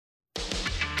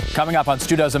Coming up on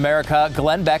Stu Does America,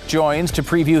 Glenn Beck joins to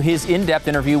preview his in-depth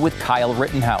interview with Kyle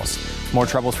Rittenhouse. More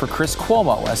troubles for Chris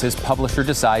Cuomo as his publisher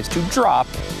decides to drop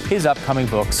his upcoming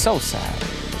book, So Sad.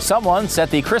 Someone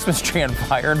set the Christmas tree on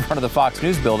fire in front of the Fox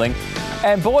News building.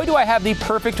 And boy, do I have the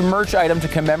perfect merch item to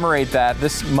commemorate that.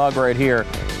 This mug right here.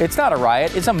 It's not a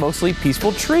riot. It's a mostly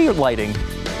peaceful tree lighting.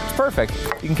 It's perfect.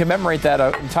 You can commemorate that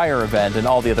entire event and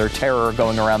all the other terror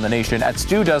going around the nation at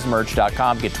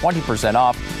StuDoesMerch.com. Get 20%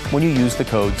 off when you use the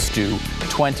code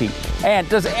STU20. And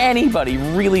does anybody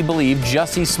really believe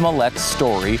Jussie Smollett's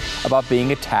story about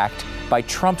being attacked by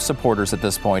Trump supporters at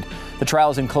this point? The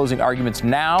trial is in closing arguments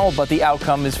now, but the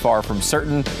outcome is far from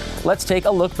certain. Let's take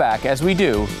a look back as we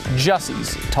do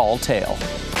Jussie's tall tale.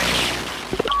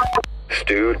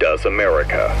 Stu Does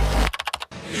America.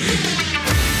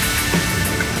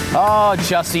 Oh,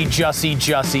 Jussie.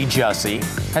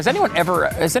 Has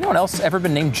anyone else ever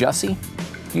been named Jussie?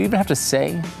 Do you even have to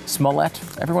say Smollett?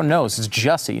 Everyone knows it's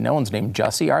Jussie. No one's named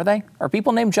Jussie, are they? Are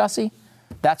people named Jussie?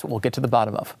 That's what we'll get to the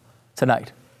bottom of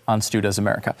tonight on Stu Does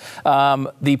America.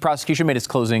 The prosecution made its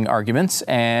closing arguments,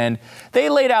 and they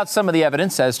laid out some of the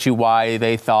evidence as to why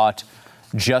they thought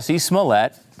Jussie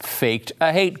Smollett faked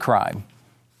a hate crime.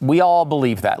 We all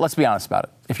believe that. Let's be honest about it.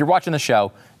 If you're watching the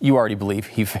show, you already believe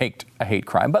he faked a hate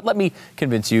crime. But let me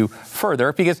convince you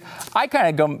further, because I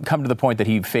kind of come to the point that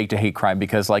he faked a hate crime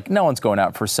because, no one's going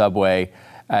out for Subway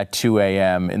at 2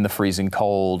 a.m. in the freezing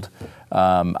cold.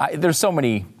 There's so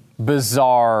many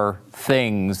bizarre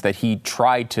things that he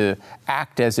tried to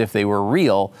act as if they were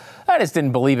real. I just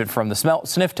didn't believe it from the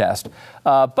sniff test.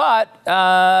 But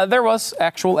there was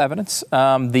actual evidence.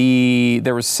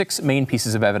 There were 6 main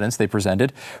pieces of evidence they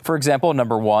presented. For example,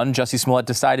 number 1, Jussie Smollett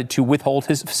decided to withhold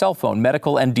his cell phone,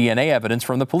 medical, and DNA evidence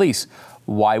from the police.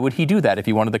 Why would he do that if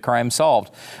he wanted the crime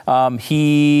solved?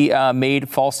 He made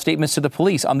false statements to the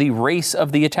police on the race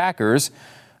of the attackers.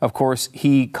 Of course,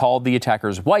 he called the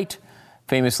attackers white.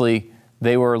 Famously,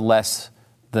 they were less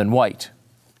than white.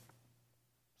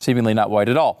 Seemingly not white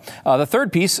at all. The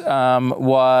third piece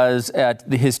was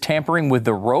his tampering with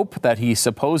the rope that he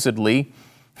supposedly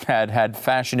had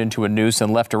fashioned into a noose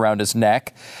and left around his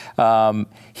neck. By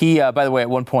the way, at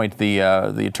one point, the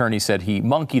attorney said he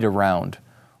monkeyed around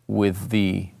with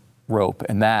the rope,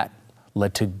 and that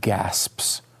led to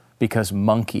gasps, because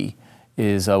monkey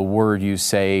is a word you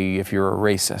say if you're a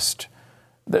racist.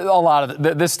 A lot of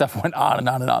this stuff went on and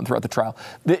on and on throughout the trial.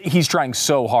 He's trying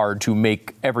so hard to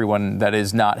make everyone that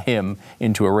is not him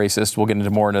into a racist. We'll get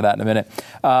more into that in a minute.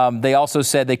 They also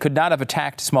said they could not have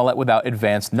attacked Smollett without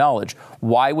advanced knowledge.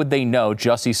 Why would they know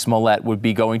Jussie Smollett would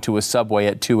be going to a Subway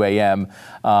at 2 a.m.?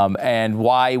 And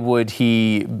how would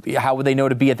they know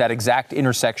to be at that exact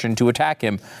intersection to attack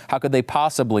him? How could they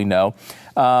possibly know?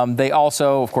 They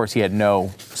also, of course, he had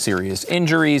no serious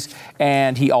injuries.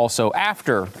 And he also,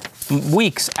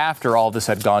 weeks after all this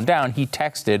had gone down, he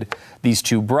texted these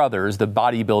 2 brothers, the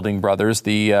bodybuilding brothers,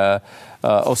 the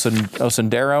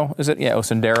Osundairo, is it? Yeah,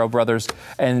 Osundairo brothers.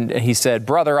 And he said,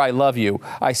 "Brother, I love you.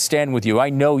 I stand with you. I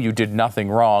know you did nothing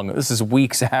wrong." This is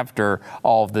weeks after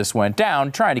all of this went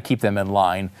down, trying to keep them in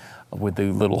line with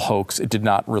the little hoax. It did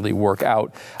not really work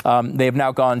out. They have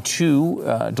now gone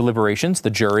to deliberations, the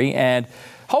jury, and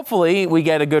hopefully we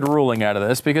get a good ruling out of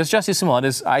this, because Jussie Smollett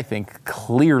is, I think,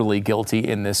 clearly guilty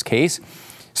in this case.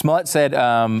 Smollett said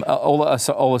Osundairo,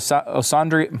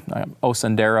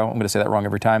 I'm going to say that wrong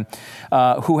every time,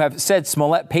 who have said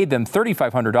Smollett paid them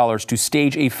 $3,500 to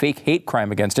stage a fake hate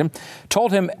crime against him,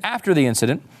 told him after the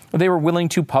incident they were willing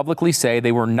to publicly say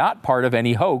they were not part of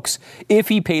any hoax if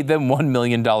he paid them $1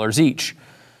 million each.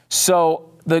 So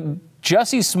the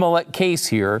Jussie Smollett case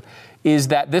here is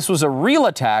that this was a real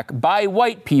attack by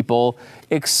white people,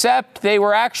 except they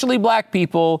were actually black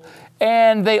people,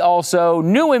 and they also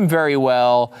knew him very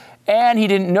well, and he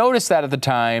didn't notice that at the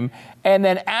time. And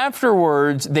then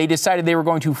afterwards, they decided they were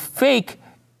going to fake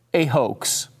a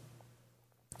hoax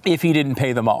if he didn't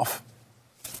pay them off.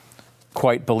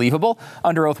 Quite believable.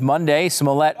 Under oath Monday,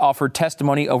 Smollett offered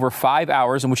testimony over 5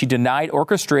 hours in which he denied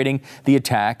orchestrating the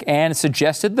attack and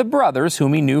suggested the brothers,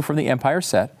 whom he knew from the Empire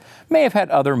set, may have had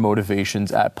other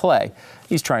motivations at play.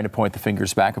 He's trying to point the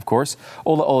fingers back, of course.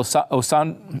 Ola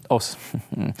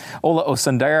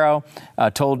Osundairo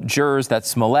told jurors that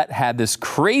Smollett had this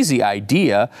crazy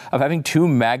idea of having 2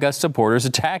 MAGA supporters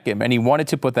attack him, and he wanted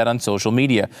to put that on social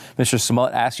media. Mr.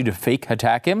 Smollett asked you to fake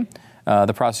attack him?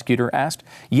 The prosecutor asked.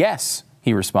 Yes,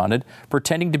 he responded.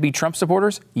 Pretending to be Trump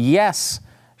supporters? Yes.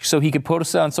 So he could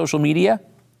post it on social media?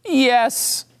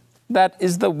 Yes. That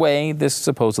is the way this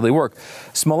supposedly worked.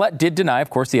 Smollett did deny, of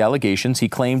course, the allegations. He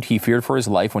claimed he feared for his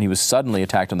life when he was suddenly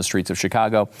attacked on the streets of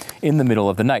Chicago in the middle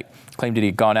of the night. Claimed that he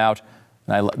had gone out,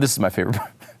 and this is my favorite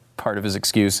part of his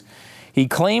excuse. He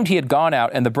claimed he had gone out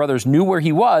and the brothers knew where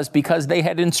he was because they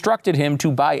had instructed him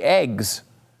to buy eggs.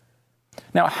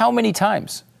 Now, how many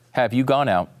times have you gone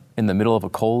out in the middle of a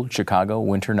cold Chicago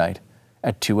winter night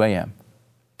at 2 a.m.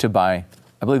 to buy,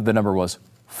 I believe the number was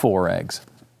 4 eggs?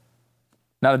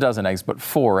 Not a dozen eggs, but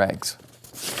 4 eggs.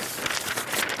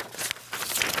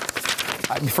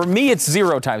 For me, it's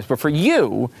 0 times, but for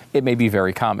you, it may be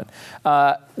very common.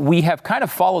 We have kind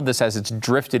of followed this as it's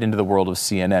drifted into the world of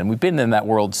CNN. We've been in that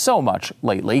world so much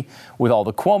lately with all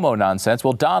the Cuomo nonsense.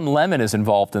 Well, Don Lemon is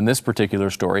involved in this particular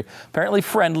story, apparently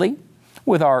friendly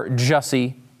with our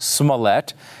Jussie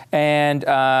Smollett. And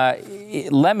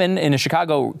Lemon, in a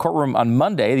Chicago courtroom on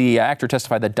Monday, the actor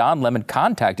testified that Don Lemon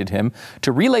contacted him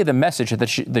to relay the message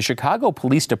that the Chicago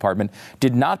Police Department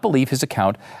did not believe his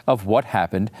account of what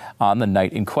happened on the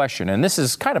night in question. And this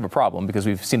is kind of a problem because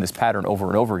we've seen this pattern over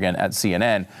and over again at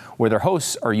CNN, where their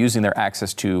hosts are using their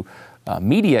access to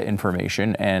media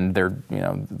information and their,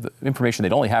 the information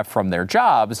they'd only have from their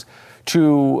jobs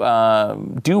to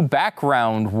do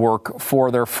background work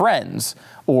for their friends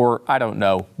or, I don't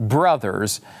know,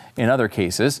 brothers in other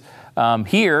cases.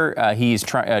 Here,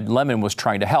 Lemon was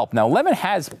trying to help. Now, Lemon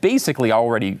has basically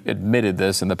already admitted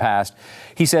this in the past.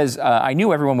 He says, I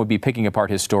knew everyone would be picking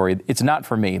apart his story. It's not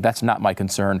for me. That's not my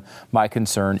concern. My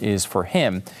concern is for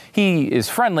him. He is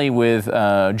friendly with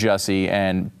Jussie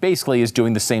and basically is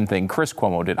doing the same thing Chris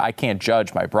Cuomo did. I can't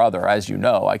judge my brother, as you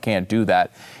know. I can't do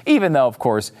that. Even though, of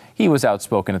course, he was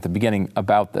outspoken at the beginning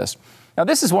about this. Now,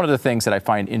 this is one of the things that I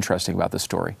find interesting about this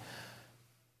story.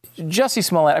 Jussie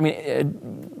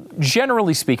Smollett,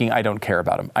 generally speaking, I don't care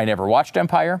about him. I never watched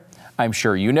Empire. I'm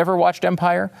sure you never watched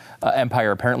Empire.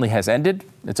 Empire apparently has ended.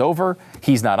 It's over.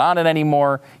 He's not on it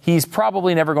anymore. He's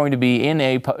probably never going to be in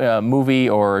a movie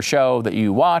or a show that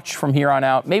you watch from here on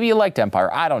out. Maybe you liked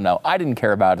Empire. I don't know. I didn't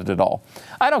care about it at all.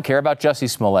 I don't care about Jussie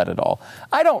Smollett at all.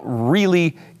 I don't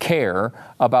really care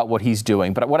about what he's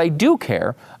doing. But what I do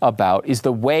care about is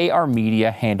the way our media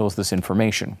handles this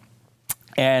information.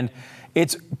 And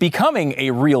it's becoming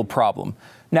a real problem.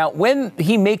 Now, when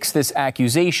he makes this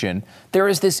accusation, there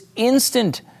is this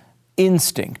instant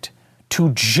instinct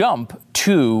to jump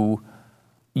to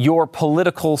your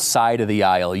political side of the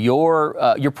aisle, your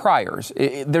priors.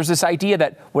 There's this idea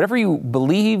that whatever you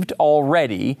believed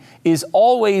already is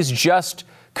always just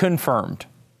confirmed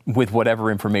with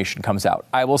whatever information comes out.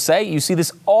 I will say you see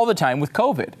this all the time with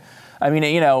COVID. I mean,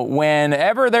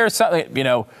 whenever there's something,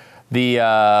 the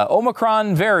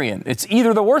Omicron variant, it's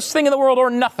either the worst thing in the world or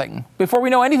nothing before we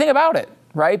know anything about it,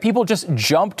 right? People just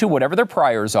jump to whatever their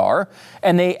priors are,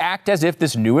 and they act as if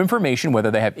this new information,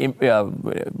 whether they have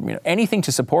anything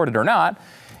to support it or not,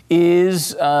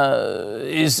 is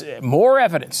more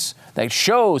evidence that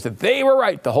shows that they were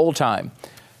right the whole time.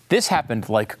 This happened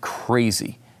like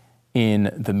crazy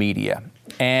in the media,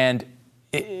 and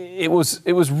it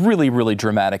was really, really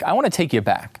dramatic. I want to take you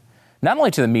back, not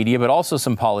only to the media, but also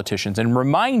some politicians, and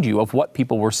remind you of what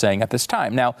people were saying at this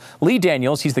time. Now, Lee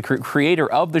Daniels, he's the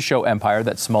creator of the show Empire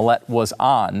that Smollett was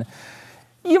on.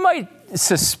 You might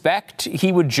suspect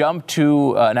he would jump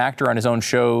to an actor on his own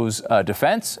show's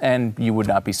defense, and you would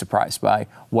not be surprised by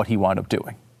what he wound up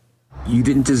doing. You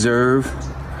didn't deserve,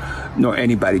 nor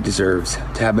anybody deserves,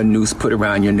 to have a noose put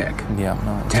around your neck. Yeah,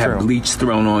 no, to have bleach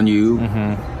thrown on you.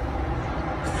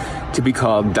 To be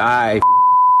called die.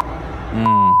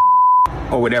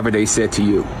 Or whatever they said to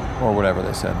you. Or whatever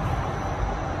they said.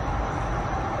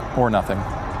 Or nothing.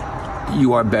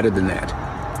 You are better than that.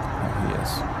 Oh, he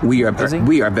is. We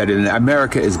are better than that.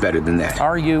 America is better than that.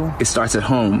 Are you? It starts at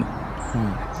home.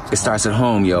 It starts at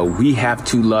home, yo. We have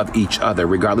to love each other,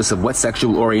 regardless of what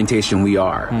sexual orientation we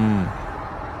are.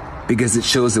 Because it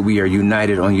shows that we are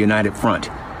united on a united front.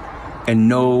 And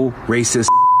no racist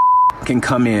can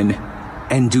come in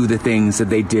and do the things that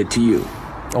they did to you.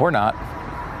 Or not.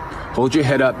 Hold your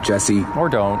head up, Jussie. Or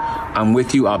don't. I'm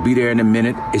with you. I'll be there in a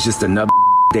minute. It's just another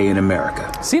day in America.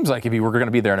 Seems like if you were going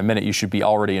to be there in a minute, you should be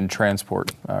already in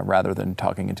transport rather than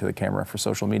talking into the camera for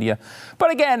social media.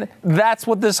 But again, that's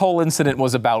what this whole incident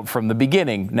was about from the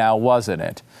beginning, now wasn't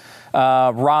it?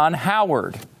 Ron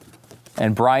Howard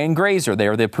and Brian Grazer, they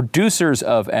are the producers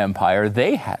of Empire.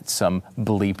 They had some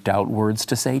bleeped out words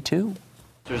to say too.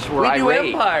 We do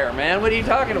Empire, man. What are you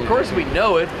talking? Of course we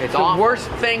know it. It's the worst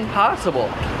thing possible.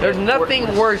 There's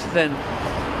nothing worse than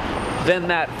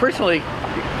that. Personally,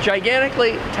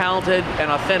 gigantically talented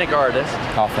and authentic artist.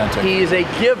 Authentic. He is a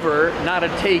giver, not a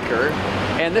taker.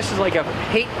 And this is like a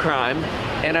hate crime.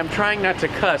 And I'm trying not to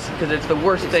cuss because it's the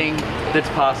worst thing that's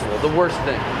possible. The worst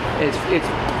thing. It's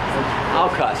I'll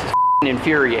cuss. It's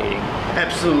infuriating.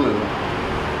 Absolutely.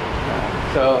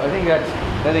 So I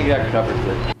think that covers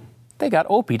it. they got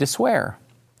Opie to swear.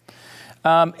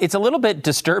 It's a little bit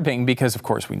disturbing because, of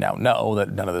course, we now know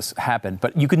that none of this happened,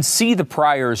 but you can see the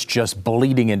Pryors just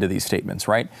bleeding into these statements,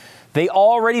 right? They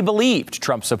already believed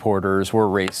Trump supporters were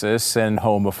racists and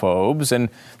homophobes, and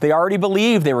they already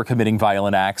believed they were committing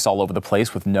violent acts all over the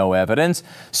place with no evidence.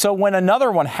 So when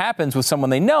another one happens with someone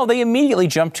they know, they immediately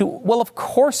jump to, well, of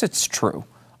course it's true.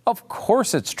 Of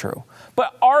course it's true.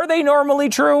 But are they normally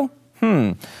true?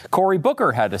 Cory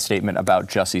Booker had a statement about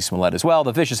Jussie Smollett as well.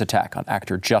 The vicious attack on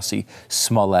actor Jussie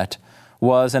Smollett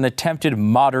was an attempted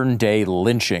modern-day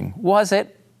lynching. Was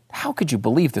it? How could you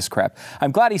believe this crap?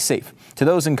 I'm glad he's safe. To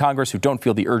those in Congress who don't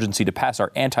feel the urgency to pass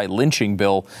our anti-lynching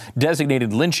bill,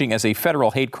 designated lynching as a federal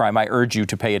hate crime, I urge you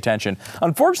to pay attention.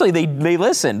 Unfortunately, they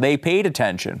listened. They paid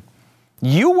attention.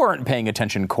 You weren't paying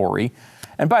attention, Cory.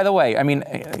 And by the way, I mean,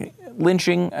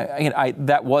 lynching,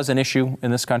 that was an issue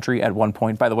in this country at one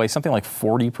point. By the way, something like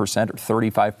 40% or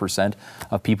 35%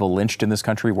 of people lynched in this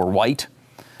country were white.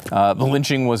 The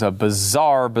lynching was a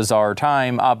bizarre, bizarre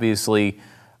time. Obviously,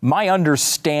 my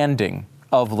understanding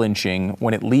of lynching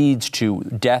when it leads to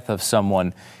death of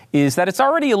someone is that it's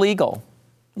already illegal.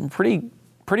 I'm pretty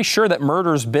sure that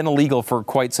murder's been illegal for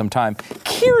quite some time.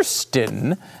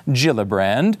 Kirsten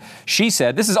Gillibrand, she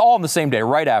said, this is all on the same day,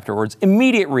 right afterwards,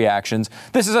 immediate reactions.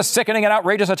 This is a sickening and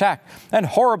outrageous attack. And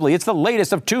horribly, it's the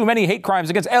latest of too many hate crimes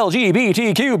against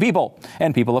LGBTQ people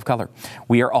and people of color.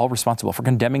 We are all responsible for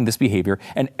condemning this behavior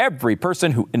and every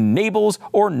person who enables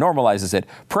or normalizes it,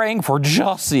 praying for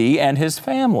Jussie and his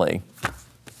family.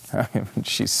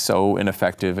 She's so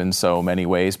ineffective in so many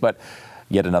ways, but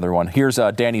yet another one. Here's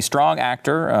Danny Strong,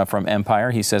 actor from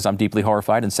Empire. He says, I'm deeply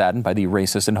horrified and saddened by the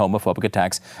racist and homophobic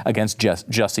attacks against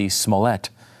Jussie Smollett.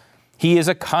 He is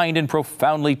a kind and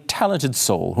profoundly talented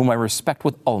soul whom I respect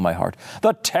with all my heart.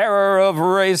 The terror of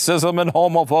racism and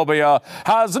homophobia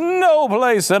has no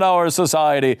place in our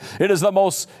society. It is the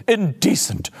most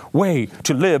indecent way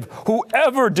to live.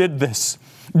 Whoever did this,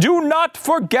 do not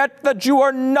forget that you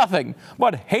are nothing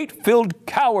but hate-filled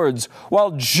cowards,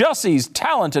 while Jussie's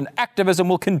talent and activism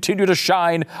will continue to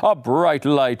shine a bright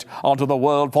light onto the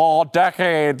world for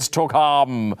decades to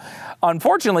come.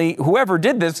 Unfortunately, whoever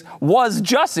did this was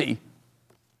Jussie.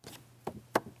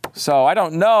 So I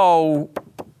don't know.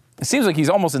 It seems like he's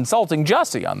almost insulting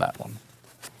Jussie on that one.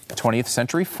 20th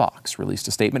Century Fox released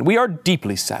a statement. We are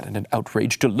deeply saddened and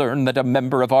outraged to learn that a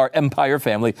member of our Empire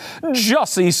family,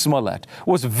 Jussie Smollett,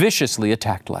 was viciously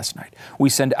attacked last night. We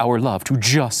send our love to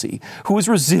Jussie, who is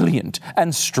resilient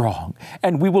and strong,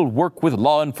 and we will work with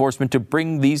law enforcement to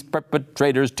bring these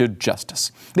perpetrators to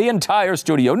justice. The entire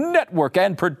studio, network,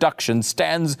 and production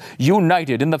stands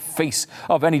united in the face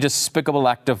of any despicable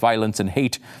act of violence and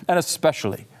hate, and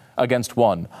especially against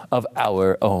one of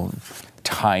our own.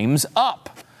 Time's up.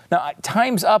 Now,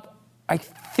 Time's Up, I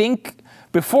think,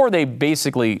 before they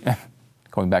basically,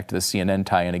 going back to the CNN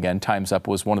tie-in again, Time's Up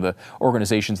was one of the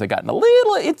organizations that got in a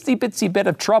little itsy-bitsy bit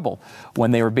of trouble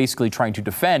when they were basically trying to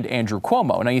defend Andrew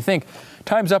Cuomo. Now, you think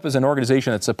Time's Up is an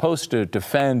organization that's supposed to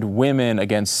defend women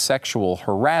against sexual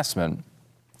harassment.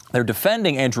 They're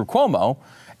defending Andrew Cuomo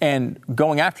and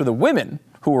going after the women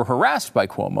who were harassed by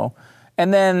Cuomo.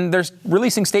 And then they're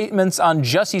releasing statements on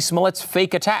Jussie Smollett's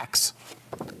fake attacks.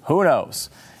 Who knows?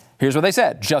 Here's what they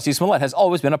said. Jussie Smollett has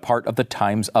always been a part of the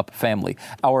Time's Up family.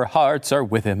 Our hearts are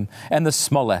with him and the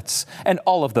Smolletts and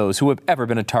all of those who have ever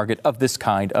been a target of this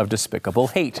kind of despicable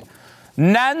hate.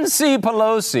 Nancy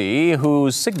Pelosi,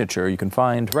 whose signature you can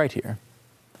find right here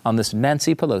on this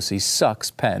Nancy Pelosi Sucks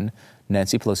pen,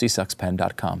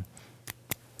 nancypelosisuckspen.com.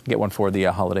 Get one for the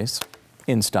holidays.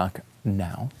 In stock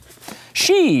now.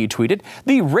 She tweeted,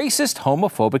 the racist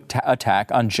homophobic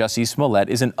attack on Jussie Smollett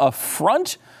is an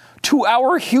affront to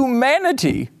our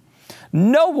humanity.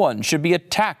 No one should be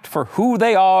attacked for who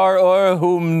they are or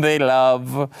whom they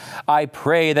love. I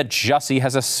pray that Jussie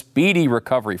has a speedy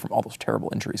recovery from all those terrible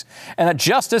injuries and that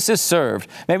justice is served.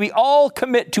 May we all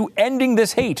commit to ending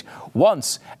this hate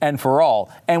once and for all.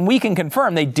 And we can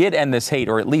confirm they did end this hate,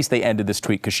 or at least they ended this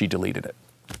tweet because she deleted it.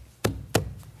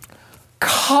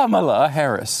 Kamala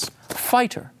Harris,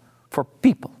 fighter for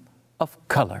people of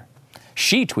color.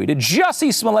 She tweeted,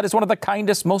 Jussie Smollett is one of the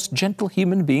kindest, most gentle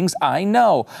human beings I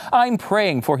know. I'm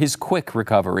praying for his quick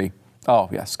recovery. Oh,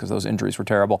 yes, because those injuries were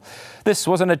terrible. This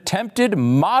was an attempted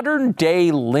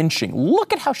modern-day lynching.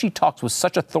 Look at how she talks with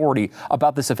such authority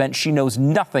about this event she knows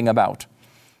nothing about.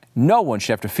 No one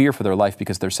should have to fear for their life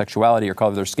because of their sexuality or color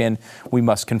of their skin. We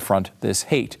must confront this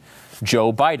hate.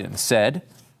 Joe Biden said,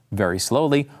 very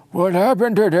slowly, what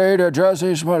happened today to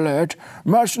Jussie Smollett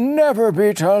must never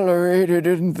be tolerated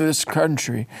in this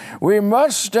country. We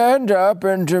must stand up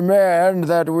and demand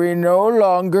that we no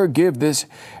longer give this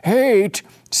hate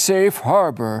safe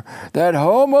harbor, that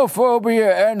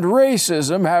homophobia and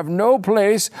racism have no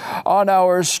place on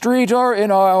our street or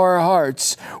in our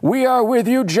hearts. We are with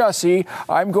you, Jussie.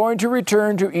 I'm going to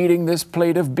return to eating this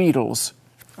plate of beetles.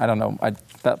 I don't know.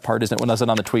 That part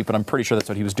wasn't on the tweet, but I'm pretty sure that's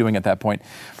what he was doing at that point.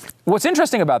 What's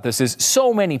interesting about this is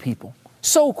so many people,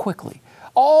 so quickly,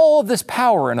 all of this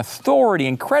power and authority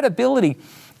and credibility,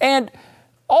 and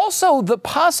also the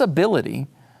possibility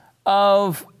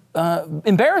of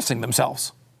embarrassing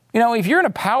themselves. You know, if you're in a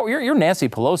power, you're Nancy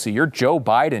Pelosi, you're Joe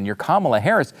Biden, you're Kamala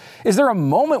Harris. Is there a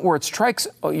moment where it strikes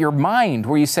your mind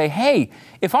where you say, hey,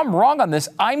 if I'm wrong on this,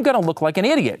 I'm going to look like an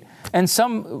idiot? And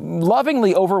some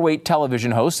lovingly overweight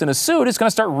television host in a suit is going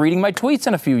to start reading my tweets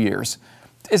in a few years.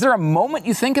 Is there a moment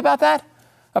you think about that?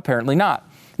 Apparently not.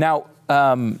 Now,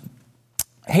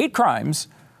 hate crimes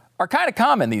are kind of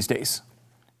common these days.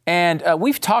 And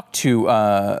we've talked to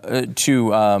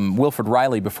Wilfred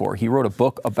Reilly before. He wrote a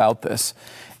book about this.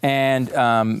 And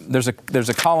there's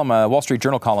a column, a Wall Street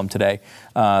Journal column today,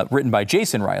 written by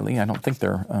Jason Reilly. I don't think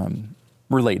they're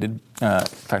related. In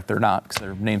fact, they're not, because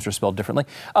their names are spelled differently.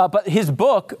 But his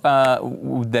book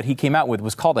that he came out with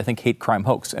was called, I think, Hate Crime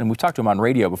Hoax. And we've talked to him on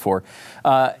radio before.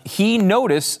 He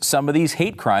noticed some of these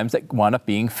hate crimes that wound up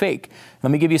being fake. Let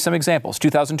me give you some examples.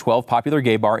 2012, popular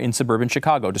gay bar in suburban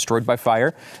Chicago destroyed by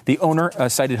fire. The owner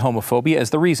cited homophobia as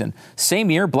the reason.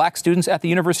 Same year, black students at the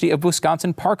University of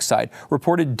Wisconsin Parkside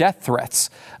reported death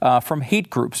threats from hate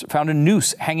groups, found a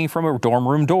noose hanging from a dorm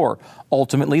room door.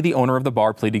 Ultimately, the owner of the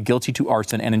bar pleaded guilty to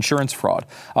arson and insurance fraud.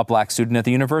 A black student at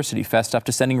the university fessed up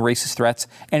to sending racist threats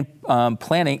and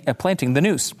planting the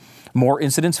noose. More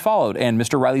incidents followed, and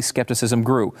Mr. Reilly's skepticism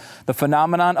grew. The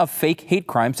phenomenon of fake hate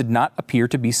crimes did not appear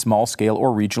to be small-scale or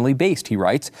regionally based, he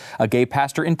writes. A gay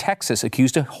pastor in Texas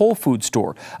accused a Whole Foods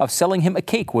store of selling him a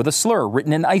cake with a slur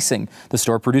written in icing. The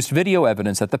store produced video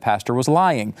evidence that the pastor was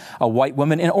lying. A white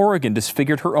woman in Oregon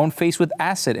disfigured her own face with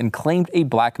acid and claimed a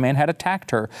black man had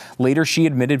attacked her. Later, she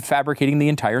admitted fabricating the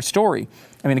entire story.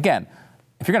 I mean, again,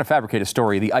 if you're going to fabricate a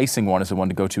story, the icing one is the one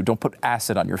to go to. Don't put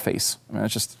acid on your face. I mean,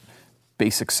 it's just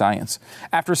basic science.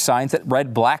 After signs that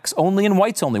read blacks only and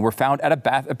whites only were found at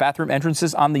bathroom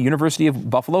entrances on the University of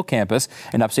Buffalo campus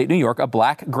in upstate New York, a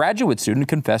black graduate student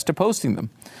confessed to posting them.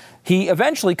 He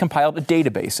eventually compiled a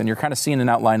database, and you're kind of seeing an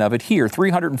outline of it here,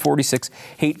 346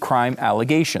 hate crime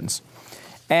allegations.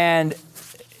 And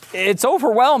it's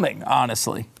overwhelming,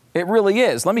 honestly. It really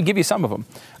is. Let me give you some of them.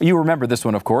 You remember this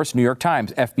one, of course. New York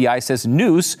Times. FBI says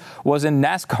noose was in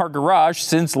NASCAR garage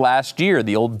since last year,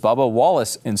 the old Bubba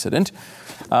Wallace incident.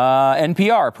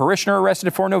 NPR. Parishioner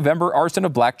arrested for November arson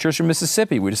of black church in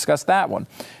Mississippi. We discussed that one.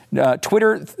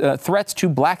 Twitter threats to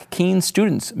black Keene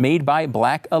students made by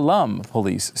black alum,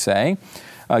 police say.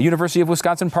 University of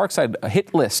Wisconsin Parkside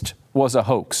hit list was a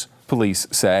hoax, police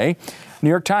say. New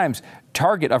York Times.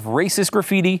 Target of racist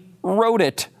graffiti wrote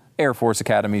it. Air Force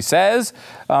Academy says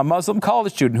a Muslim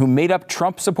college student who made up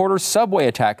Trump supporters' subway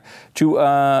attack to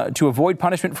avoid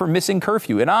punishment for missing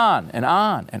curfew, and on and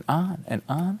on and on and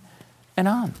on and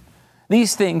on.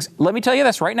 These things, let me tell you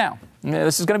this right now.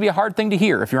 This is going to be a hard thing to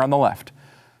hear if you're on the left.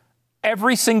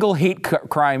 Every single hate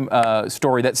crime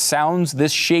story that sounds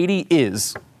this shady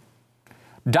is.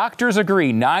 Doctors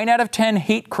agree 9 out of 10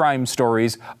 hate crime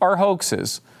stories are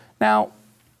hoaxes. Now,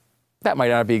 that might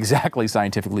not be exactly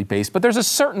scientifically based, but there's a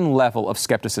certain level of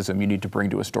skepticism you need to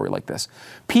bring to a story like this.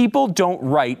 People don't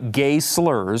write gay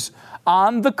slurs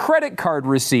on the credit card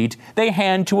receipt they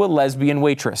hand to a lesbian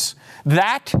waitress.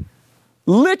 That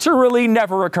literally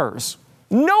never occurs.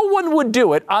 No one would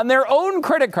do it on their own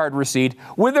credit card receipt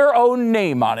with their own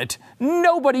name on it.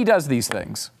 Nobody does these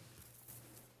things.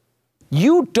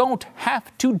 You don't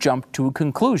have to jump to a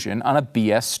conclusion on a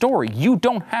BS story. You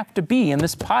don't have to be in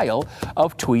this pile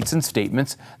of tweets and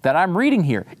statements that I'm reading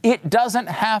here. It doesn't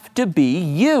have to be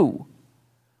you.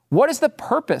 What is the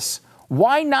purpose?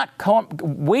 Why not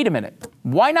wait a minute?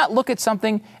 Why not look at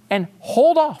something and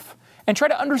hold off and try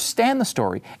to understand the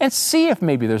story and see if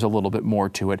maybe there's a little bit more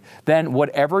to it than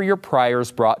whatever your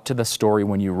priors brought to the story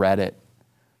when you read it?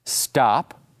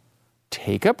 Stop,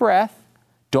 take a breath.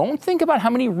 Don't think about how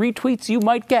many retweets you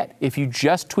might get if you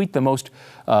just tweet the most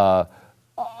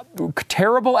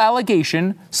terrible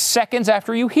allegation seconds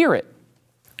after you hear it.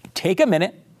 Take a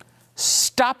minute,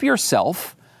 stop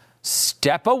yourself,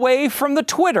 step away from the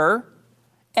Twitter,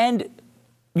 and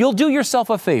you'll do yourself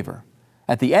a favor.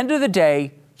 At the end of the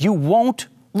day, you won't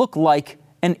look like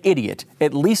an idiot,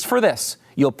 at least for this.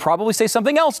 You'll probably say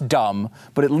something else dumb,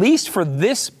 but at least for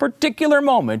this particular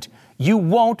moment, you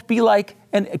won't be like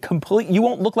you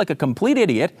won't look like a complete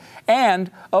idiot. And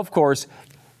of course,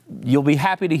 you'll be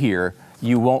happy to hear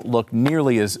you won't look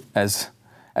nearly as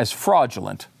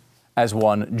fraudulent as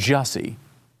one Jussie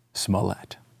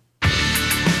Smollett.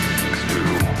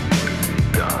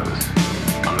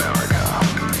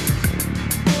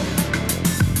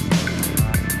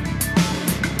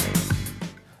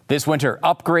 This winter,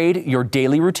 upgrade your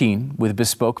daily routine with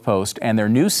Bespoke Post and their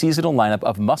new seasonal lineup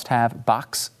of must-have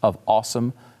Box of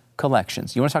Awesome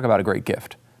collections. You want to talk about a great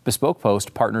gift? Bespoke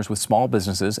Post partners with small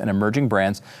businesses and emerging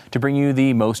brands to bring you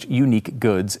the most unique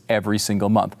goods every single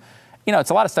month. You know,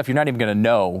 it's a lot of stuff you're not even going to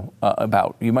know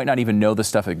about. You might not even know the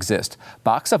stuff exists.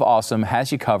 Box of Awesome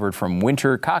has you covered from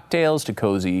winter cocktails to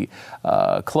cozy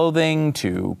clothing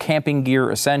to camping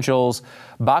gear essentials.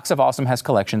 Box of Awesome has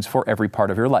collections for every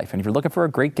part of your life. And if you're looking for a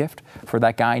great gift for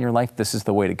that guy in your life, this is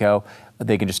the way to go.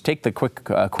 They can just take the quick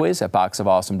quiz at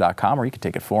boxofawesome.com, or you can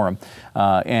take it for them.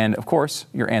 And of course,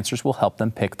 your answers will help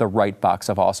them pick the right Box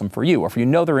of Awesome for you. Or if you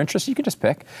know their interests, you can just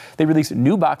pick. They release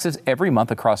new boxes every month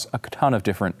across a ton of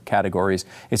different categories.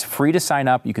 It's free to sign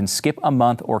up. You can skip a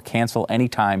month or cancel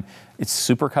anytime. It's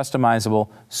super customizable,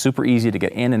 super easy to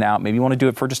get in and out. Maybe you want to do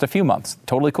it for just a few months.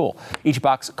 Totally cool. Each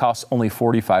box costs only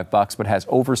 $45, but has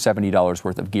over $70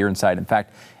 worth of gear inside. In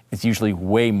fact, it's usually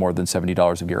way more than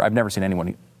 $70 of gear. I've never seen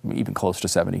anyone even close to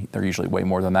 70. They're usually way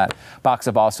more than that. Box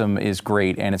of Awesome is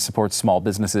great, and it supports small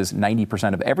businesses.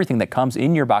 90% of everything that comes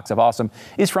in your Box of Awesome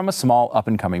is from a small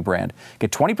up-and-coming brand.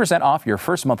 Get 20% off your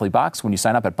first monthly box when you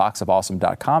sign up at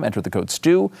boxofawesome.com. Enter the code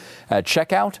STU at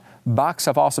checkout,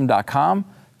 boxofawesome.com.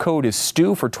 Code is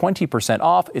STU for 20%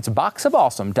 off. It's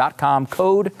boxofawesome.com,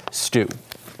 code STU.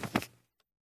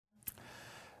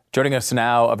 Joining us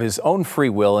now of his own free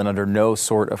will and under no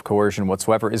sort of coercion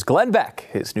whatsoever is Glenn Beck.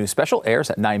 His new special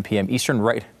airs at 9 p.m. Eastern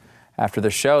right after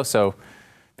the show, so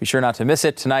be sure not to miss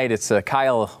it. Tonight it's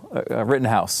Kyle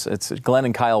Rittenhouse. It's Glenn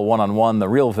and Kyle one-on-one, the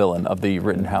real villain of the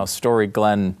Rittenhouse story.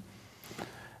 Glenn,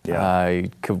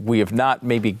 we have not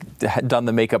maybe done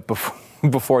the makeup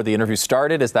before the interview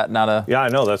started. Is that not a... Yeah, I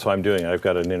know. That's what I'm doing. I've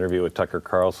got an interview with Tucker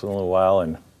Carlson in a little while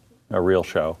and a real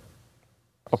show.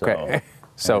 Okay.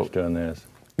 So I'm just doing this.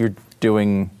 You're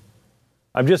doing...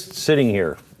 I'm just sitting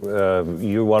here.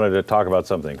 You wanted to talk about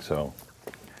something, so...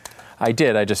 I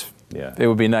did. It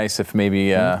would be nice if maybe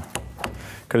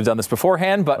could have done this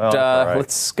beforehand, but right.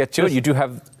 Let's get to it. You do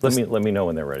have... Let me know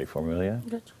when they're ready for me, will you?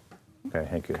 Gotcha. Okay,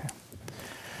 thank you.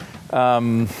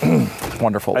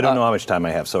 Wonderful. I don't know how much time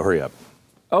I have, so hurry up.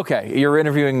 Okay, you're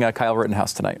interviewing Kyle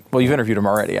Rittenhouse tonight. Well, you've interviewed him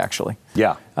already, actually.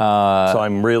 Yeah. So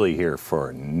I'm really here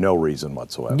for no reason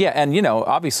whatsoever. Yeah, and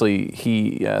obviously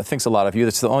he thinks a lot of you.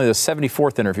 That's only the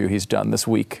 74th interview he's done this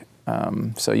week.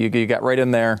 So you got right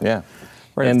in there. Yeah.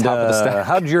 Right at the top of the stack.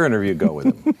 How did your interview go with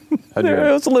him? It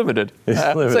was limited.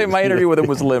 I'd say my interview with him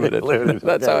was limited.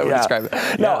 That's how I would describe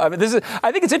it. No, I mean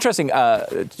I think it's interesting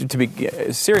to be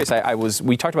serious.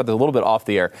 We talked about this a little bit off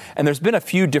the air, and there's been a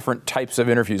few different types of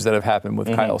interviews that have happened with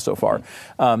Kyle so far.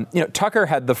 Tucker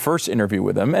had the first interview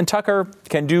with him, and Tucker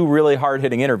can do really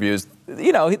hard-hitting interviews.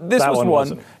 This was one.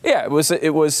 Wasn't. Yeah,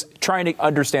 it was trying to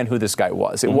understand who this guy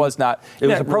was. It was not. It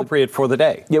was appropriate for the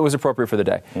day. Yeah, it was appropriate for the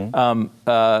day.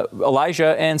 Elijah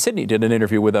and Sydney did an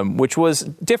interview with him, which was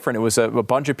different. It was a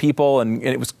bunch of people, and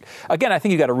it was, again, I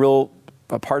think you got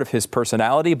a part of his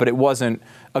personality, but it wasn't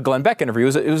a Glenn Beck interview.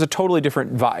 It was a totally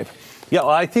different vibe. Yeah,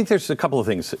 well, I think there's a couple of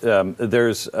things.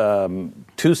 There's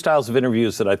two styles of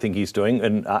interviews that I think he's doing,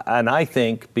 and I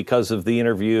think because of the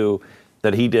interview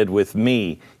that he did with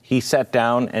me, he sat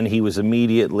down and he was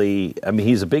immediately,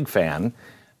 he's a big fan,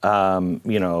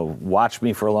 watched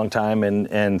me for a long time,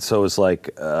 and so it's like,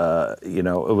 it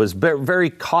was very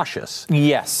cautious.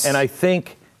 Yes. And I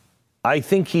think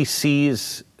he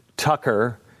sees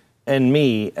Tucker and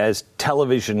me as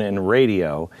television and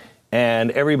radio,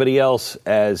 and everybody else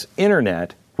as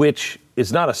internet, which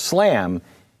is not a slam.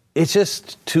 It's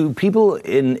just, to people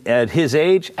at his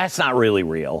age, that's not really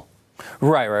real.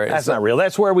 Right. That's not real.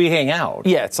 That's where we hang out.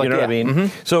 Yeah, it's like, what I mean.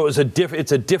 Mm-hmm. So it's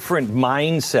a different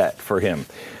mindset for him.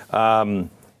 And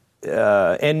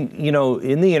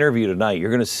in the interview tonight, you're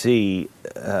going to see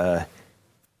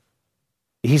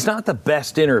he's not the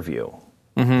best interview.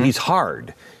 Mm-hmm. He's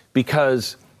hard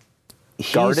because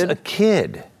he's a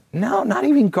kid. No, not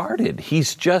even guarded.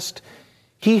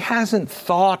 He hasn't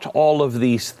thought all of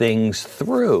these things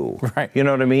through. Right. You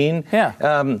know what I mean? Yeah.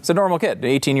 It's a normal kid,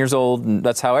 18 years old, and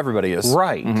that's how everybody is.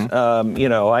 Right.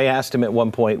 Mm-hmm. I asked him at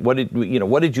one point, what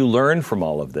did you learn from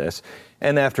all of this?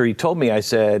 And after he told me, I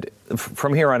said,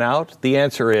 from here on out, the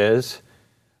answer is,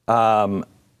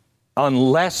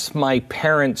 unless my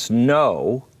parents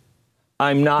know,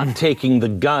 I'm not taking the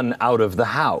gun out of the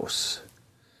house.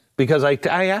 Because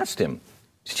I asked him,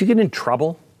 did you get in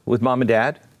trouble with mom and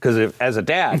dad? Because as a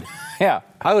dad, yeah,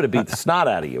 I would have beat the snot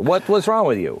out of you. What's wrong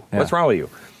with you? Yeah. What's wrong with you?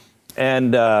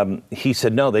 And he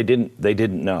said, no, they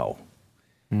didn't know.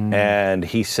 And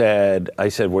I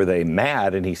said, were they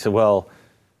mad? And he said, well,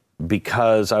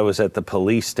 because I was at the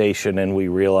police station and we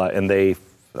realized, and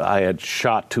I had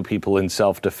shot 2 people in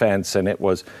self-defense and it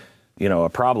was, a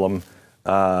problem.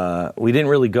 We didn't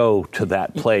really go to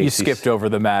that place. You skipped over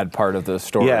the mad part of the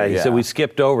story. Yeah, he said we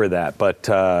skipped over that,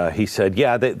 but he said,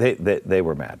 yeah, they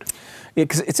were mad.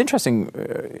 Because it's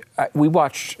interesting. We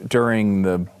watched during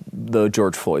the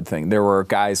George Floyd thing. There were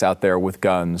guys out there with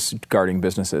guns guarding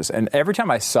businesses, and every time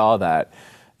I saw that,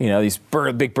 these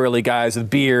big burly guys with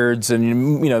beards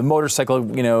and motorcycle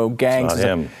gangs. It's not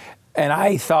him. And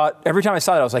I thought, every time I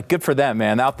saw that, I was like, good for them,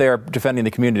 man, out there defending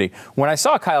the community. When I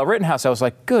saw Kyle Rittenhouse, I was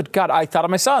like, good God, I thought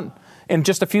of my son in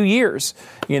just a few years,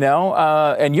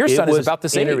 and your son is about the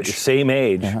same age. Same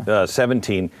age,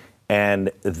 17,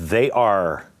 and they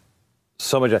are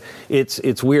so much.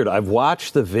 It's weird. I've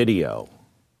watched the video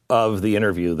of the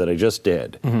interview that I just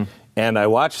did, and I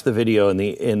watched the video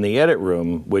in the edit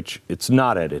room, which it's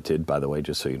not edited, by the way,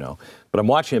 just so you know. But I'm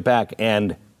watching it back,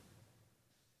 and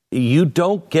you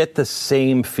don't get the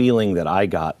same feeling that I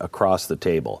got across the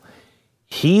table.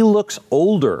 He looks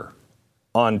older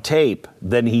on tape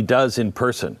than he does in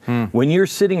person. When you're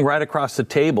sitting right across the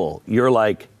table, you're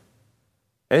like,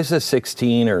 it's a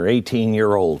 16 or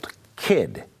 18-year-old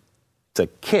kid. It's a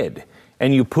kid.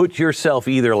 And you put yourself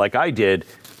either, like I did,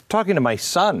 talking to my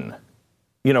son,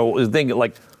 thinking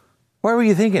like, what were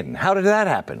you thinking? How did that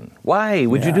happen? Why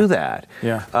would you do that?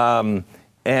 Yeah.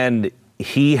 And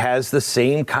he has the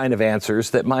same kind of answers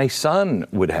that my son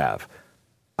would have.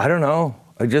 I don't know.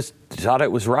 I just thought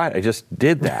it was right. I just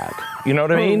did that. You know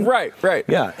what I mean? Right.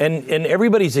 Yeah. And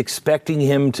everybody's expecting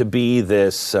him to be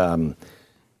this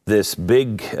this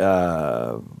big,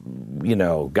 guy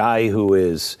who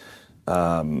is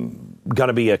going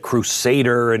to be a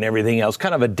crusader and everything else,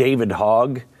 kind of a David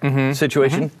Hogg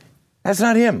situation. That's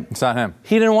not him. It's not him.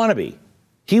 He didn't want to be.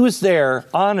 He was there,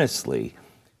 honestly,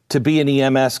 to be an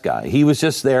EMS guy. He was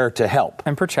just there to help.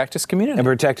 And protect his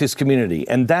community.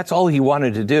 And that's all he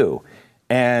wanted to do.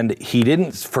 And he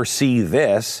didn't foresee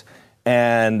this.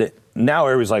 And now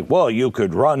everybody's like, well, you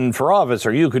could run for office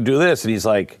or you could do this. And he's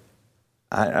like,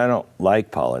 I don't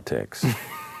like politics.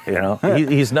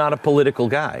 He's not a political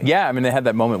guy. Yeah, I mean, they had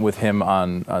that moment with him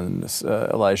on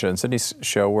Elijah and Sydney's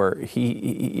show where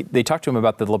they talked to him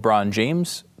about the LeBron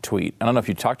James tweet. I don't know if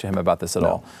you talked to him about this at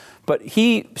all. But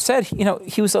he said,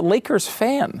 he was a Lakers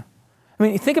fan. I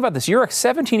mean, think about this. You're a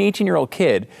 17, 18-year-old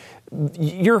kid.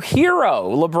 Your hero,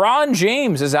 LeBron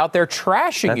James, is out there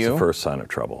trashing you. That's the first sign of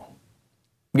trouble.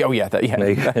 Oh, yeah.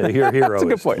 Your hero That's a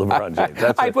good is point. LeBron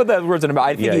James. I put those words in his mouth.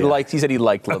 I think he said he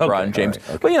liked LeBron James. Right,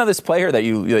 okay. But, this player that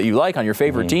you like on your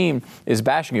favorite team is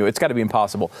bashing you. It's got to be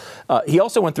impossible. He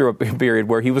also went through a period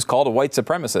where he was called a white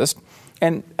supremacist.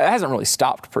 And it hasn't really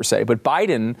stopped, per se, but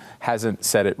Biden hasn't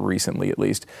said it recently, at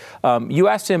least. You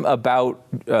asked him about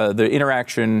the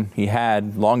interaction he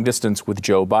had long distance with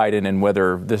Joe Biden and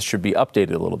whether this should be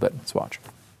updated a little bit. Let's watch.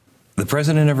 The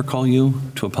president ever call you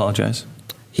to apologize?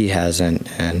 He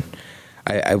hasn't, and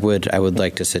I would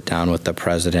like to sit down with the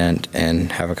president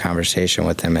and have a conversation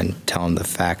with him and tell him the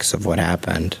facts of what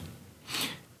happened.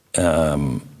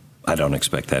 I don't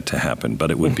expect that to happen,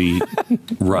 but it would be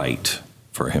right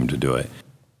for him to do it.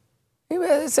 It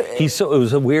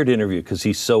was a weird interview because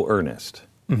he's so earnest.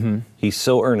 He's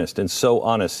so earnest and so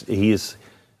honest. He's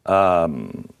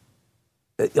almost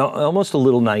a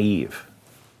little naive.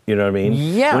 You know what I mean?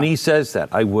 Yeah. When he says that,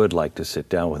 I would like to sit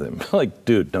down with him. Like,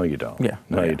 dude, no, you don't. Yeah.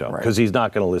 No, you don't. Right. Because he's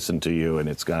not going to listen to you, and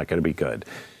it's not going to be good.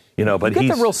 But you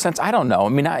get the real sense. I don't know. I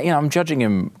mean, I'm judging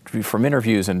him from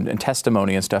interviews and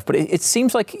testimony and stuff, but it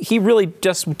seems like he really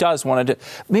just does want to.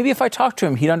 Maybe if I talked to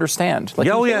him, he'd understand. Like,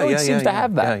 he seems to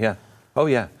have that. Yeah. Oh,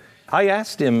 yeah. I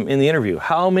asked him in the interview,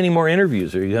 how many more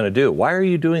interviews are you going to do? Why are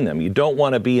you doing them? You don't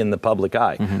want to be in the public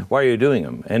eye. Why are you doing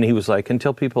them? And he was like,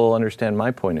 until people understand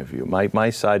my point of view, my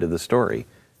side of the story.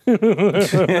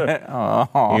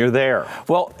 You're there.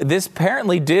 Well, this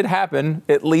apparently did happen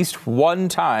at least one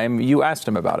time. You asked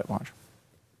him about it. Watch.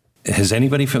 Has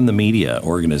anybody from the media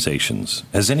organizations,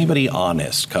 has anybody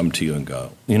honest come to you and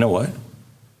go, you know what?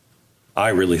 I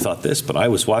really thought this, but I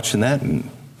was watching that and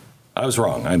I was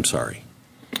wrong. I'm sorry.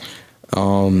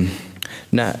 I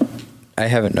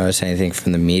haven't noticed anything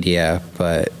from the media,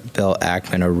 but Bill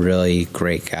Ackman, a really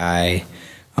great guy.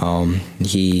 I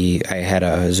had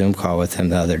a Zoom call with him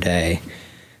the other day.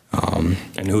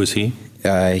 And who is he?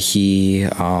 He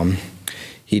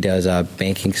does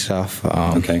banking stuff.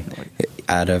 Okay.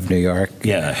 Out of New York.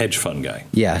 Yeah, a hedge fund guy.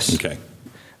 Yes. Okay.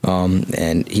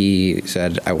 And he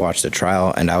said, I watched the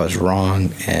trial and I was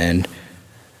wrong, and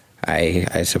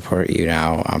I support you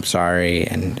now. I'm sorry.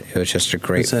 And it was just a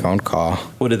great phone call.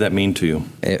 What did that mean to you?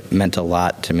 It meant a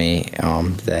lot to me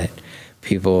that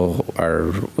people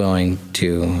are willing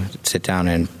to sit down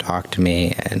and talk to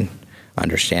me and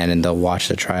understand, and they'll watch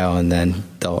the trial, and then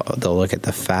they'll look at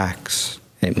the facts.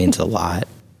 It means a lot.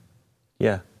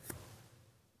 Yeah.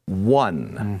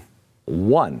 One.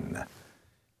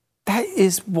 That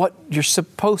is what you're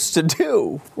supposed to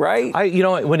do, right?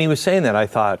 When he was saying that, I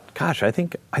thought, gosh, I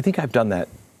think I've done that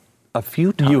a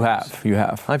few times. You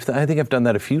have. I think I've done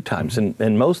that a few times,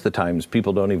 and most of the times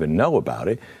people don't even know about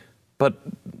it. But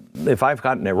if I've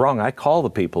gotten it wrong, I call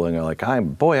the people and they're like,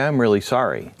 I'm really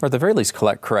sorry. Or at the very least,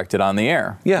 correct it on the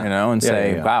air. Yeah. And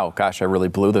say, wow, gosh, I really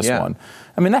blew this one.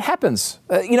 I mean, that happens.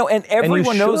 And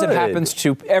everyone knows it happens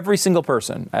to every single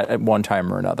person at one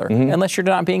time or another, unless you're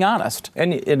not being honest.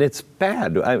 And it's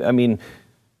bad. I mean,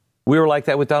 we were like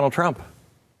that with Donald Trump.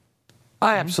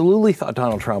 I absolutely thought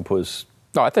Donald Trump was...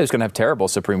 No, I thought he was going to have terrible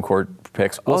Supreme Court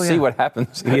picks. We'll see what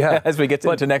happens as we get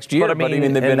into next year. But I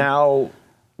mean, now...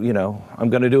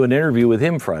 I'm going to do an interview with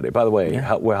him Friday. By the way,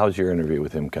 how's your interview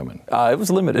with him coming? It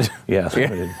was limited. Yeah,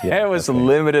 limited. It was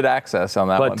limited access on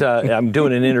that one. But I'm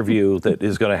doing an interview that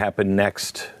is going to happen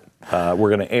next. We're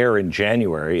going to air in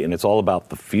January, and it's all about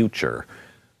the future.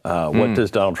 What does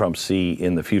Donald Trump see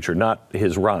in the future? Not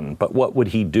his run, but what would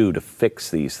he do to fix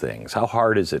these things? How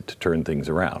hard is it to turn things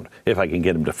around? If I can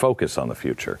get him to focus on the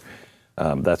future,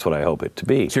 that's what I hope it to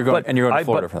be. So you're going to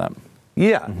Florida for that.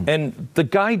 Yeah, and the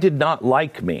guy did not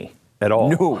like me at all.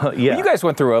 No. You guys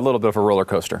went through a little bit of a roller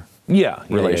coaster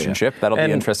relationship. That'll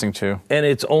be interesting, too. And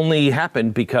it's only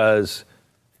happened because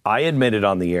I admitted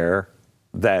on the air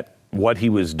that what he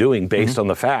was doing, based on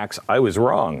the facts, I was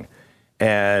wrong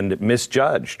and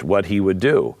misjudged what he would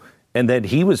do. And then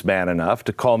he was man enough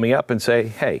to call me up and say,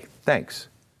 hey, thanks.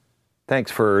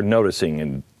 Thanks for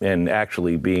noticing and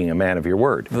actually being a man of your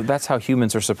word. That's how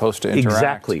humans are supposed to interact.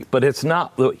 Exactly. But it's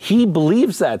not. He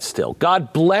believes that still.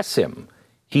 God bless him.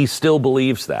 He still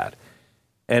believes that.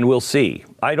 And we'll see.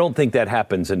 I don't think that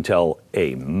happens until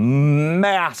a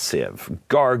massive,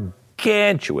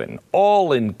 gargantuan,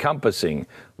 all-encompassing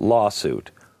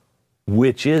lawsuit,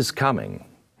 which is coming.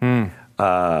 Did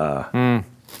you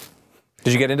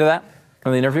get into that?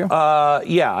 In the interview?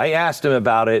 Yeah, I asked him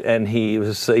about it, and he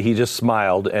just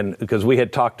smiled, and because we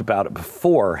had talked about it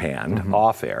beforehand,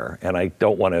 off air, and I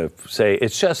don't want to say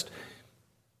it's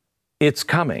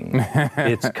coming.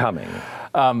 It's coming.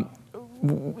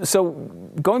 So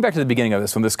going back to the beginning of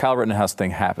this, when this Kyle Rittenhouse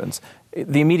thing happens,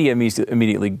 the media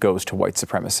immediately goes to white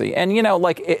supremacy. And,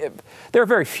 there are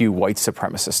very few white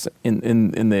supremacists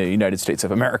in the United States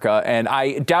of America. And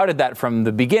I doubted that from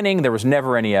the beginning. There was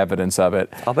never any evidence of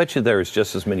it. I'll bet you there's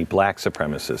just as many black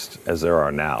supremacists as there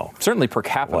are now. Certainly per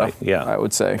capita, I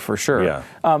would say, for sure. Yeah.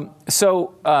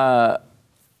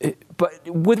 But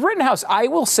with Rittenhouse, I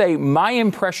will say my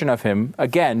impression of him,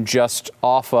 again, just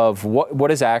off of what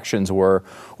his actions were,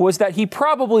 was that he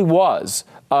probably was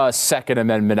a Second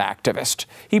Amendment activist.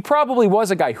 He probably was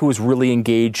a guy who was really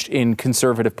engaged in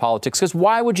conservative politics, because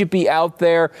why would you be out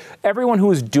there? Everyone who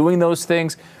was doing those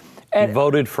things. He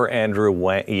voted for Andrew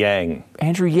Yang.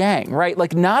 Andrew Yang, right?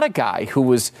 Like, not a guy who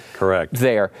was correct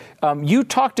there. You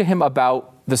talked to him about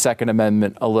the Second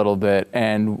Amendment a little bit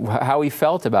and how he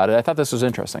felt about it. I thought this was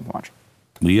interesting. Watch.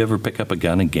 Will you ever pick up a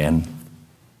gun again?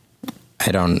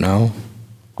 I don't know.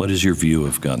 What is your view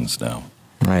of guns now?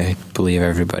 I believe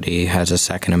everybody has a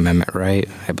Second Amendment right.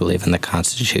 I believe in the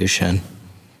Constitution.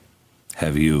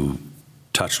 Have you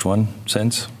touched one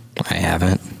since? I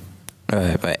haven't.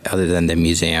 But other than the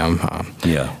museum,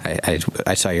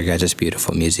 I saw your guys'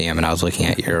 beautiful museum, and I was looking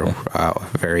at your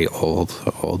very old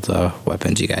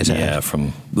weapons you guys had. Yeah,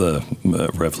 from the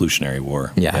Revolutionary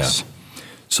War. Yes. Yeah.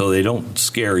 So they don't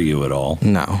scare you at all?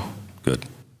 No. Good.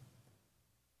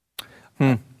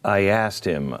 I asked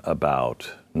him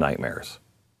about nightmares.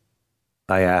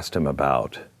 I asked him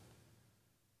about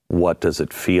what does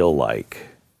it feel like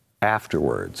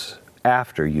afterwards,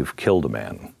 after you've killed a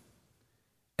man,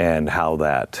 and how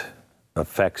that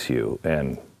affects you.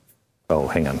 And, oh,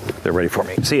 hang on. They're ready for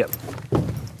me. See ya.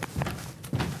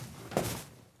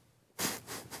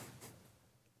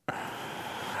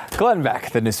 Glenn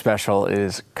Beck. The new special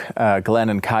is Glenn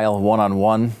and Kyle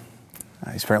one-on-one.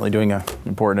 He's apparently doing an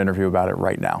important interview about it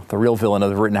right now. The real villain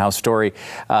of the Rittenhouse story.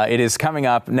 It is coming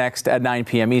up next at 9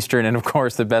 p.m. Eastern. And, of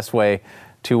course, the best way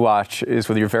to watch is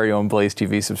with your very own Blaze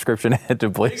TV subscription. Head to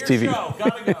Blaze TV.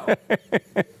 Gotta go.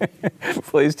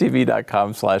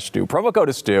 BlazeTV.com/Stu. Promo code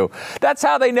is Stu. That's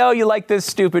how they know you like this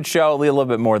stupid show. A little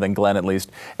bit more than Glenn, at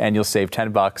least. And you'll save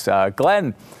 $10.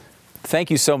 Glenn, thank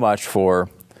you so much for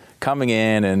coming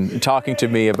in and talking to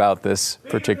me about this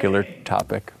particular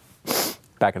topic.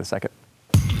 Back in a second.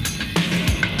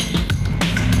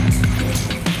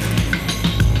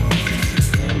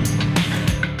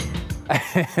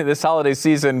 This holiday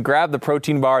season, grab the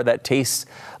protein bar that tastes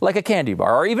like a candy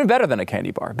bar, or even better than a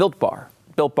candy bar, Built Bar.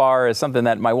 Built Bar is something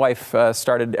that my wife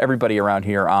started everybody around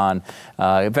here on.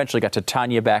 Eventually got to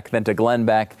Tanya back, then to Glenn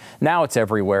back. Now it's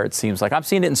everywhere, it seems like. I'm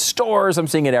seeing it in stores. I'm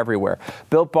seeing it everywhere.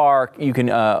 Built Bar, you can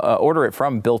order it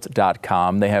from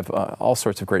Built.com. They have all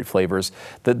sorts of great flavors.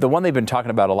 The one they've been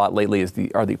talking about a lot lately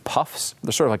are the Puffs.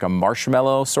 They're sort of like a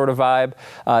marshmallow sort of vibe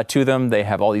to them. They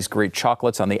have all these great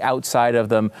chocolates on the outside of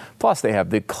them. Plus, they have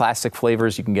the classic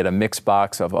flavors. You can get a mix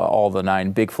box of all the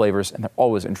 9 big flavors, and they're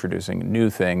always introducing new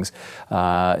things.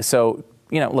 So,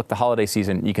 look, the holiday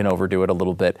season, you can overdo it a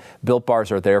little bit. Built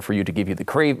Bars are there for you to give you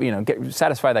the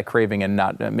satisfy that craving and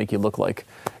not make you look like,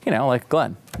 like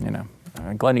Glenn.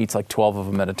 Glenn eats like 12 of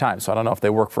them at a time, so I don't know if they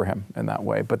work for him in that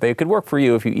way. But they could work for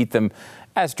you if you eat them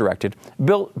as directed.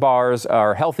 Built Bars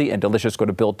are healthy and delicious. Go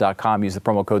to Built.com. Use the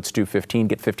promo code STU15.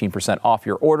 Get 15% off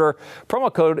your order.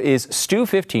 Promo code is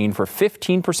STU15 for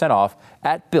 15% off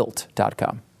at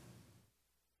Built.com.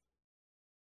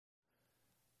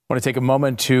 I want to take a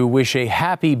moment to wish a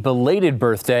happy belated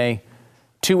birthday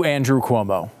to Andrew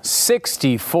Cuomo.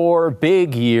 64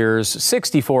 big years,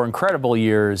 64 incredible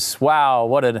years. Wow,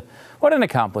 what an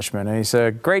accomplishment. And he's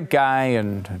a great guy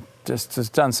and just has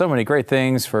done so many great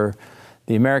things for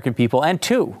the American people and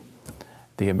to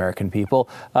the American people.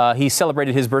 He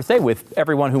celebrated his birthday with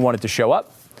everyone who wanted to show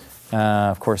up.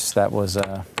 Of course, that was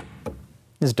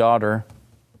his daughter.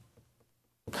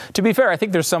 To be fair, I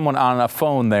think there's someone on a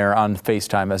phone there on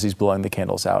FaceTime as he's blowing the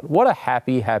candles out. What a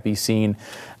happy, happy scene.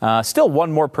 Still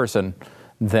one more person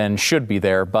than should be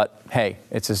there, but hey,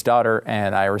 it's his daughter,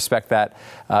 and I respect that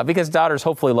because daughters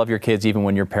hopefully love your kids even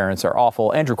when your parents are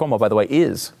awful. Andrew Cuomo, by the way,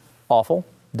 is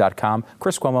awful.com.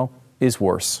 Chris Cuomo is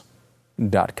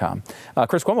worse.com.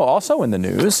 Chris Cuomo also in the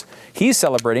news. He's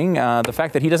celebrating the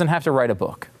fact that he doesn't have to write a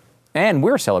book. And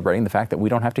we're celebrating the fact that we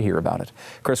don't have to hear about it.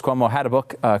 Chris Cuomo had a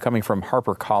book coming from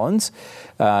HarperCollins.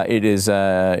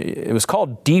 It was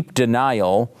called Deep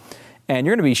Denial. And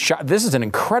you're going to be shocked. This is an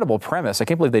incredible premise. I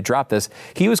can't believe they dropped this.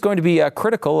 He was going to be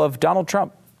critical of Donald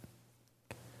Trump.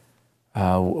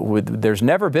 There's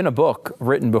never been a book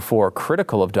written before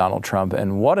critical of Donald Trump.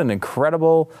 And what an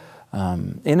incredible,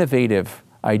 innovative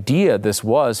idea this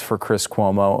was for Chris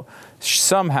Cuomo.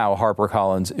 Somehow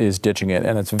HarperCollins is ditching it,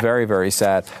 and it's very, very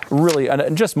sad. Really,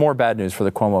 and just more bad news for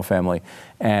the Cuomo family,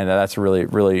 and that's really,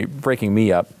 really breaking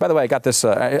me up. By the way, I got this,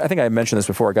 I think I mentioned this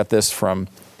before, I got this from,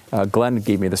 Glenn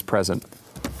gave me this present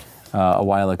a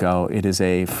while ago. It is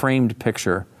a framed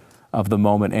picture of the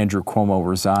moment Andrew Cuomo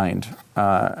resigned.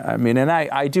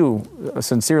 I do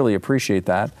sincerely appreciate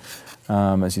that,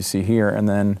 as you see here. And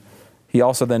then he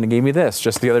also then gave me this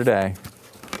just the other day,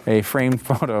 a framed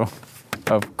photo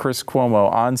of Chris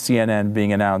Cuomo on CNN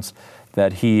being announced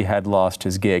that he had lost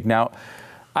his gig. Now,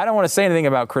 I don't want to say anything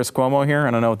about Chris Cuomo here.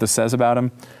 I don't know what this says about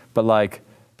him, but like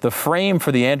the frame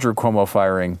for the Andrew Cuomo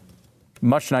firing,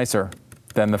 much nicer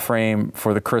than the frame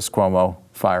for the Chris Cuomo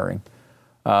firing.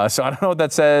 So I don't know what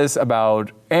that says about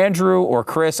Andrew or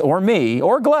Chris or me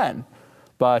or Glenn,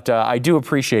 but I do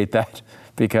appreciate that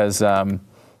because I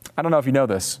don't know if you know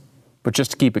this, but just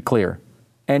to keep it clear,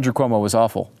 Andrew Cuomo was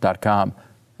awful.com.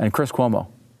 And Chris Cuomo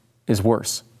is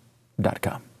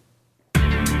worse.com.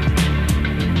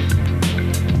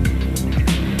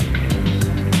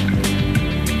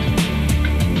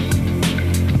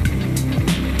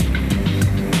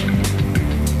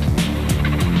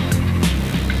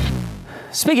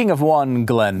 Speaking of one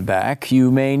Glenn Beck,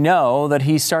 you may know that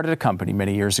he started a company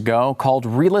many years ago called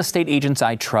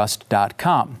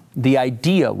realestateagentsitrust.com. The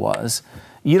idea was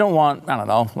you don't want,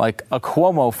 like a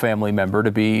Cuomo family member to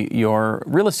be your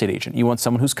real estate agent. You want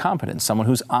someone who's competent, someone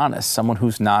who's honest, someone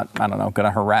who's not, going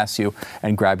to harass you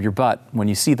and grab your butt when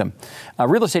you see them.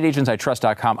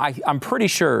 Realestateagentsitrust.com, I'm pretty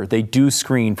sure they do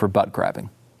screen for butt grabbing.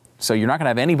 So you're not going to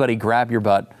have anybody grab your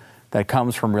butt that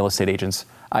comes from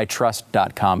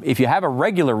realestateagentsitrust.com. If you have a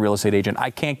regular real estate agent,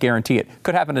 I can't guarantee it.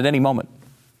 Could happen at any moment.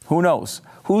 Who knows?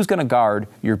 Who's going to guard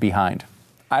your behind?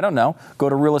 I don't know. Go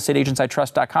to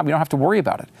realestateagentsitrust.com. You don't have to worry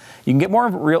about it. You can get more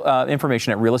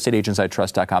information at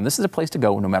realestateagentsitrust.com. This is a place to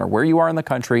go no matter where you are in the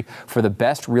country for the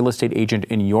best real estate agent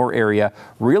in your area.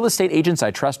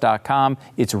 Realestateagentsitrust.com.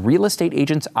 It's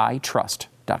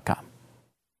realestateagentsitrust.com.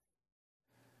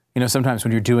 Sometimes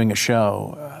when you're doing a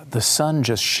show, the sun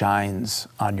just shines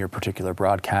on your particular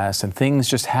broadcast and things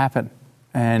just happen.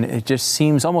 And it just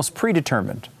seems almost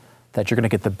predetermined that you're going to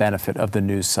get the benefit of the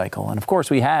news cycle. And of course,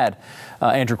 we had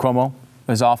Andrew Cuomo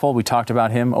is awful. We talked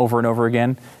about him over and over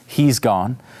again. He's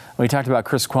gone. We talked about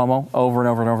Chris Cuomo over and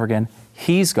over and over again.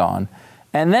 He's gone.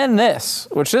 And then this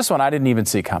one I didn't even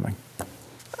see coming.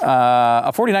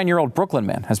 A 49-year-old Brooklyn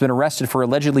man has been arrested for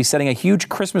allegedly setting a huge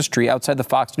Christmas tree outside the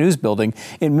Fox News building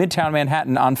in Midtown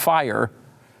Manhattan on fire.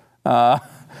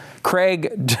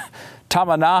 Craig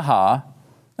Tamanaha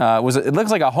it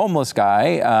looks like a homeless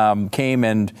guy came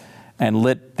and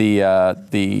lit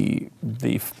the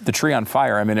tree on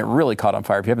fire. I mean, it really caught on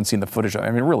fire. If you haven't seen the footage, I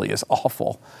mean, it really is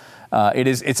awful.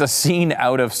 It's a scene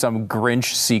out of some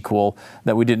Grinch sequel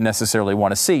that we didn't necessarily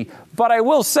want to see. But I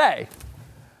will say,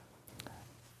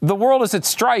 the world is at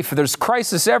strife. There's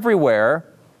crisis everywhere.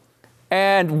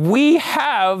 And we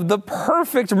have the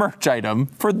perfect merch item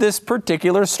for this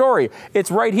particular story.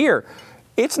 It's right here.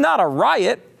 It's not a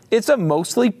riot. It's a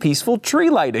mostly peaceful tree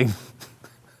lighting.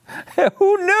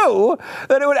 Who knew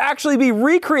that it would actually be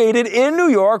recreated in New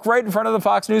York right in front of the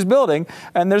Fox News building?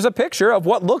 And there's a picture of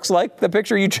what looks like the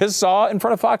picture you just saw in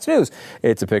front of Fox News.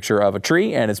 It's a picture of a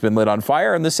tree, and it's been lit on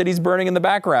fire, and the city's burning in the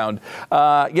background.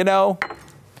 I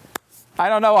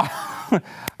don't know.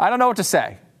 I don't know what to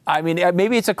say. I mean,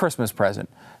 maybe it's a Christmas present.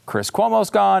 Chris Cuomo's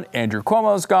gone. Andrew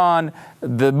Cuomo's gone.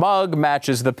 The mug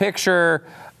matches the picture.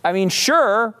 I mean,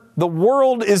 sure, the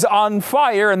world is on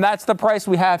fire, and that's the price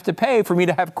we have to pay for me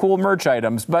to have cool merch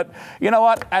items. But you know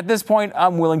what? At this point,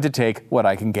 I'm willing to take what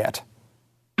I can get.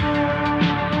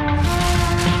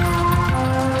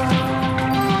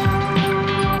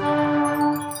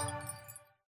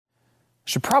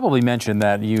 Should probably mention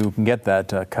that you can get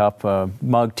that cup,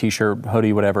 mug, t-shirt,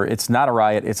 hoodie, whatever. It's not a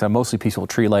riot. It's a mostly peaceful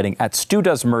tree lighting at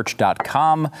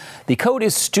StuDoesMerch.com. The code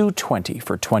is STU20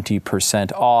 for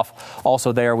 20% off.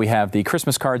 Also there we have the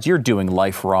Christmas cards. You're doing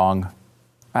life wrong.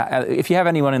 If you have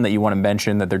anyone in that you want to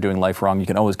mention that they're doing life wrong, you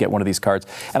can always get one of these cards.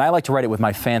 And I like to write it with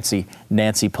my fancy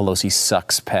Nancy Pelosi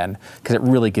Sucks pen because it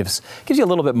really gives you a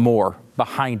little bit more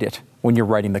behind it when you're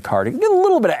writing the card. You get a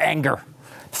little bit of anger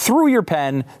through your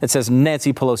pen that says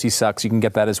Nancy Pelosi Sucks. You can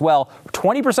get that as well.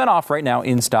 20% off right now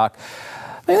in stock.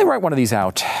 Let me write one of these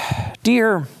out.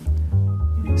 Dear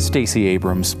Stacey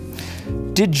Abrams,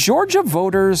 did Georgia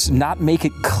voters not make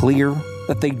it clear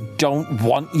that they don't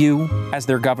want you as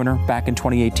their governor back in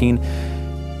 2018?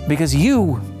 Because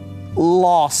you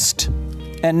lost.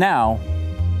 And now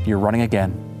you're running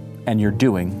again. And you're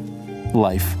doing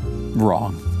life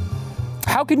wrong.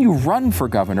 How can you run for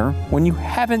governor when you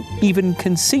haven't even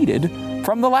conceded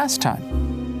from the last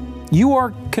time? You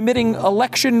are committing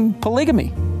election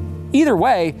polygamy. Either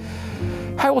way,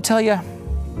 I will tell you,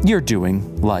 you're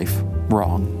doing life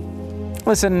wrong.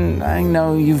 Listen, I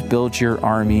know you've built your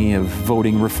army of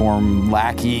voting reform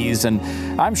lackeys, and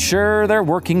I'm sure they're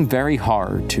working very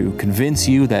hard to convince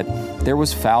you that there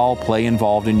was foul play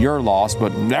involved in your loss,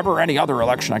 but never any other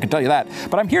election, I can tell you that.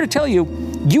 But I'm here to tell you,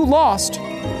 you lost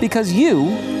because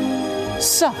you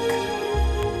suck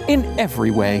in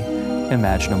every way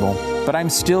imaginable. But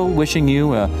I'm still wishing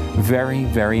you a very,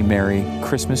 very Merry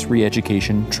Christmas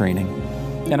re-education training.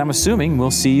 And I'm assuming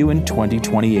we'll see you in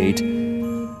 2028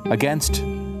 against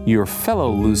your fellow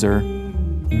loser,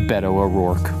 Beto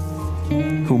O'Rourke,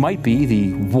 who might be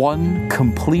the one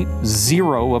complete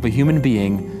zero of a human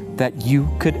being that you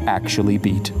could actually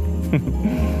beat.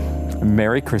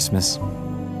 Merry Christmas.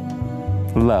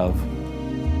 Love.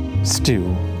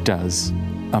 Stu Does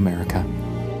America.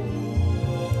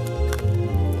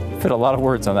 Fit a lot of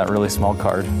words on that really small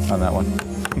card on that one.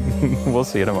 We'll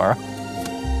see you tomorrow.